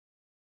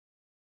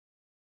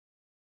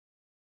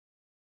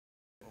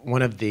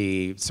one of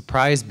the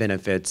surprise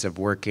benefits of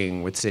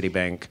working with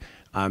CItibank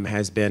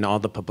has been all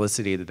the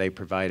publicity that they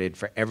provided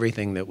for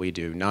everything that we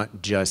do,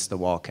 not just the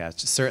Wallcast.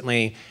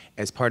 Certainly,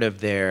 as part of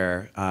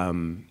their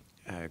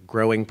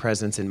growing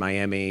presence in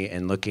Miami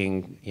and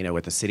looking,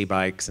 with the city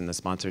bikes and the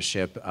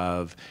sponsorship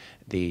of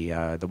the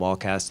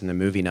Wallcast and the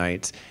movie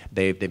nights,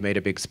 they've made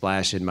a big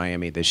splash in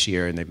Miami this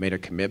year, and they've made a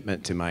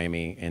commitment to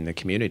Miami and the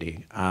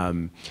community.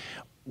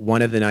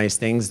 One of the nice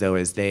things, though,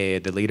 is the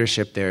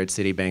leadership there at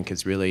CItibank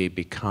has really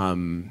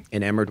become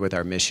enamored with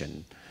our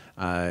mission.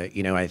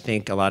 I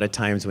think a lot of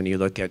times when you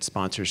look at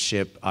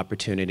sponsorship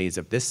opportunities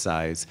of this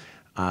size,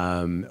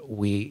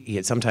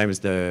 sometimes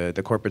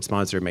the corporate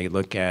sponsor may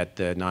look at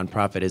the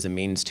nonprofit as a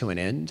means to an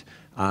end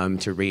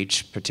to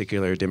reach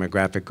particular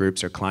demographic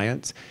groups or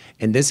clients.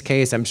 In this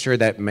case, I'm sure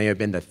that may have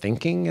been the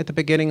thinking at the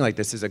beginning, like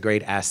this is a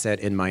great asset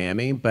in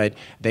Miami, but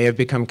they have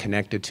become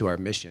connected to our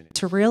mission.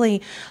 To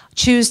really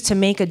choose to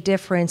make a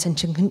difference and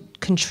to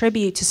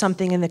contribute to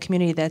something in the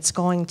community that's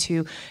going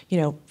to,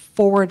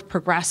 forward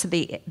progress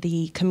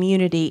the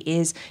community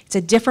it's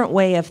a different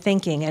way of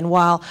thinking. And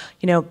while,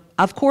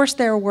 of course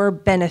there were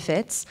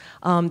benefits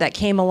that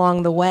came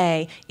along the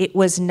way, it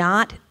was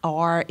not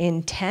our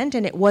intent,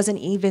 and it wasn't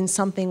even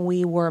something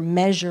we were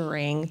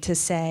measuring to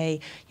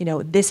say,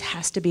 this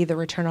has to be the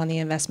return on the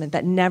investment.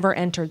 That never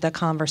entered the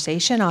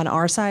conversation on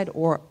our side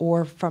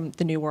or from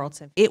the New World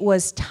Symphony. It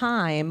was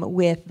time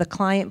with the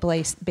client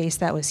base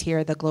that was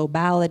here, the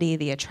globality,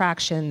 the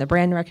attraction, the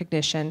brand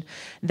recognition,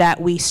 that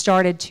we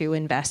started to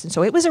invest. And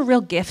so it was a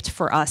real gift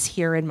for us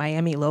here in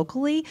Miami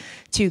locally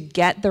to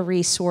get the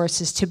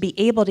resources to be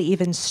able to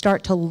even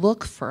start to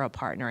look for a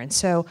partner. And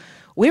so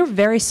we were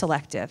very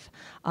selective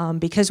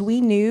because we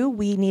knew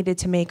we needed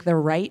to make the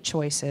right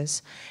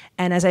choices.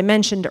 And as I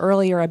mentioned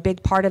earlier, a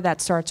big part of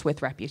that starts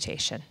with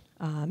reputation.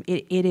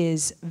 It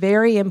is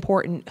very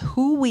important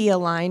who we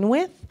align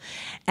with,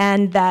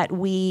 and that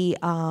we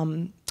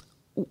don't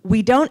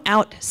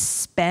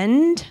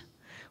outspend,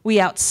 we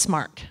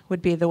outsmart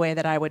would be the way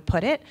that I would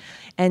put it.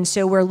 And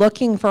so we're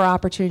looking for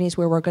opportunities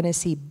where we're going to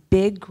see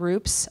big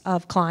groups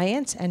of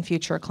clients and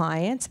future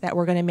clients that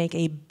we're going to make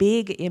a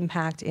big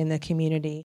impact in the community.